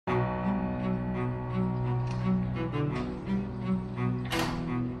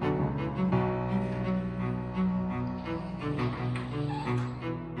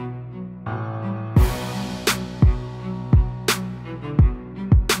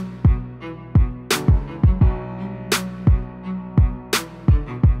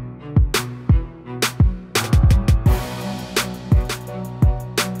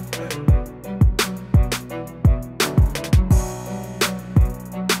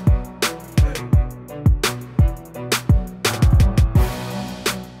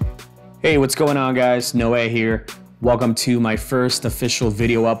Hey, what's going on, guys? Noe here. Welcome to my first official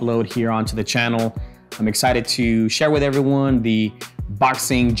video upload here onto the channel. I'm excited to share with everyone the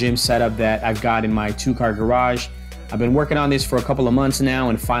boxing gym setup that I've got in my two-car garage. I've been working on this for a couple of months now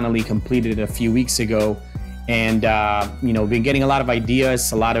and finally completed it a few weeks ago. And been getting a lot of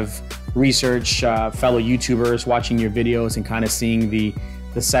ideas, a lot of research, fellow YouTubers watching your videos and kind of seeing the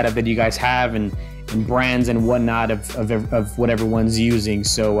setup that you guys have and brands and whatnot of what everyone's using.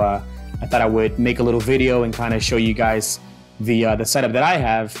 So I thought I would make a little video and kind of show you guys the setup that I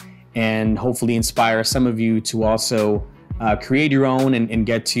have and hopefully inspire some of you to also create your own and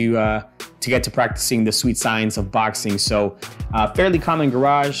get to practicing the sweet science of boxing. So fairly common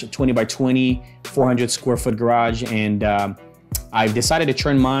garage, 20 by 20, 400 square foot garage. And I've decided to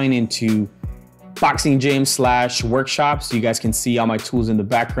turn mine into boxing gym / workshop. So you guys can see all my tools in the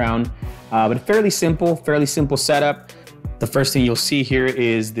background, but fairly simple setup. The first thing you'll see here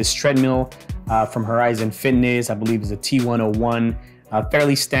is this treadmill from Horizon Fitness. I believe it's a T101.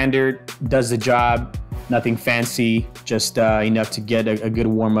 Fairly standard, does the job, nothing fancy, just enough to get a good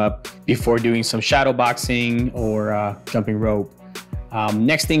warm up before doing some shadow boxing or jumping rope.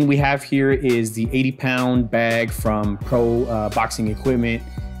 Next thing we have here is the 80-pound bag from Pro Boxing Equipment,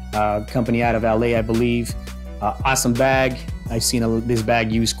 company out of LA, I believe. Awesome bag. I've seen this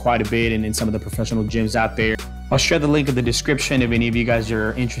bag used quite a bit in some of the professional gyms out there. I'll share the link in the description if any of you guys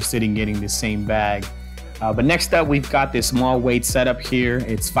are interested in getting the same bag. But next up, we've got this small weight setup here.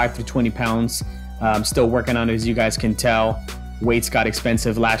 It's 5 to 20 pounds. I'm still working on it, as you guys can tell. Weights got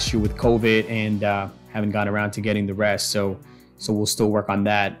expensive last year with COVID and haven't gotten around to getting the rest. So we'll still work on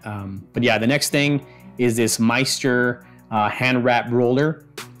that. But yeah, the next thing is this Meister hand wrap roller,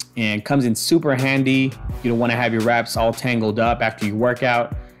 and comes in super handy. You don't want to have your wraps all tangled up after you work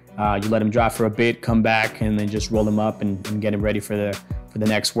out. You let them dry for a bit, come back, and then just roll them up and get them ready for the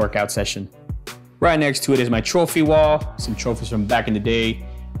next workout session. Right next to it is my trophy wall, some trophies from back in the day,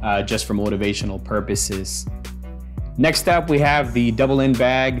 just for motivational purposes. Next up, we have the double end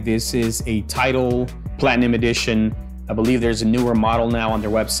bag. This is a Title Platinum Edition. I believe there's a newer model now on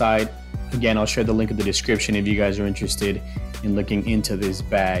their website. Again, I'll share the link in the description if you guys are interested in looking into this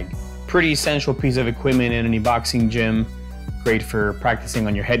bag. Pretty essential piece of equipment in any boxing gym. Great for practicing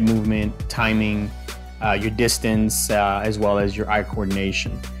on your head movement, timing, your distance, as well as your eye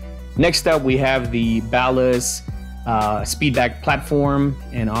coordination. Next up, we have the Balazs speed bag platform,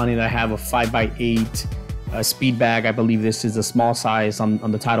 and on it I have a 5x8 speed bag. I believe this is a small size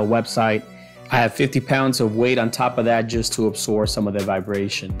on the Title website. I have 50 pounds of weight on top of that just to absorb some of the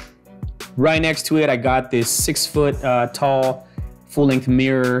vibration. Right next to it, I got this 6 foot tall full-length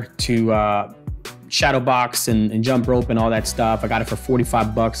mirror to shadow box and jump rope and all that stuff. I got it for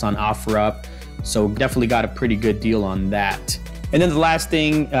 45 bucks on OfferUp, so definitely got a pretty good deal on that. And then the last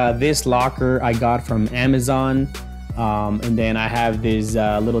thing, this locker I got from Amazon, and then I have this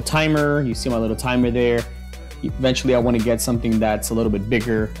little timer. You see my little timer there. Eventually I want to get something that's a little bit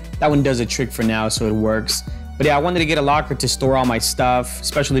bigger. That one does a trick for now, so it works. But yeah, I wanted to get a locker to store all my stuff,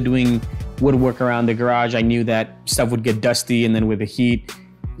 especially doing woodwork around the garage. I knew that stuff would get dusty, and then with the heat,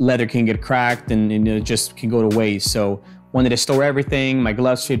 leather can get cracked and it just can go to waste. So wanted to store everything. My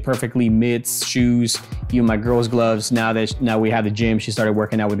gloves fit perfectly, mitts, shoes, even my girl's gloves. Now we have the gym, she started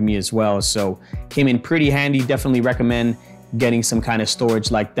working out with me as well. So came in pretty handy. Definitely recommend getting some kind of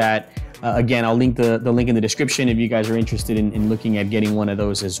storage like that. Again, I'll link the link in the description if you guys are interested in looking at getting one of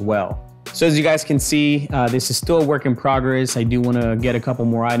those as well. So as you guys can see, this is still a work in progress. I do want to get a couple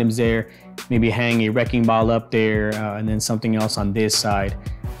more items there, maybe hang a wrecking ball up there, and then something else on this side.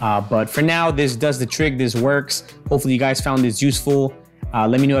 But for now, this does the trick, this works. Hopefully you guys found this useful.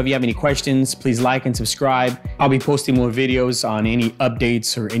 Let me know if you have any questions. Please like and subscribe. I'll be posting more videos on any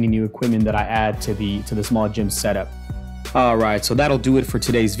updates or any new equipment that I add to the small gym setup. All right, so that'll do it for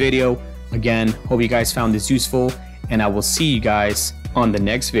today's video. Again, hope you guys found this useful, and I will see you guys on the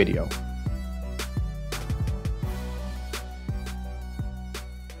next video.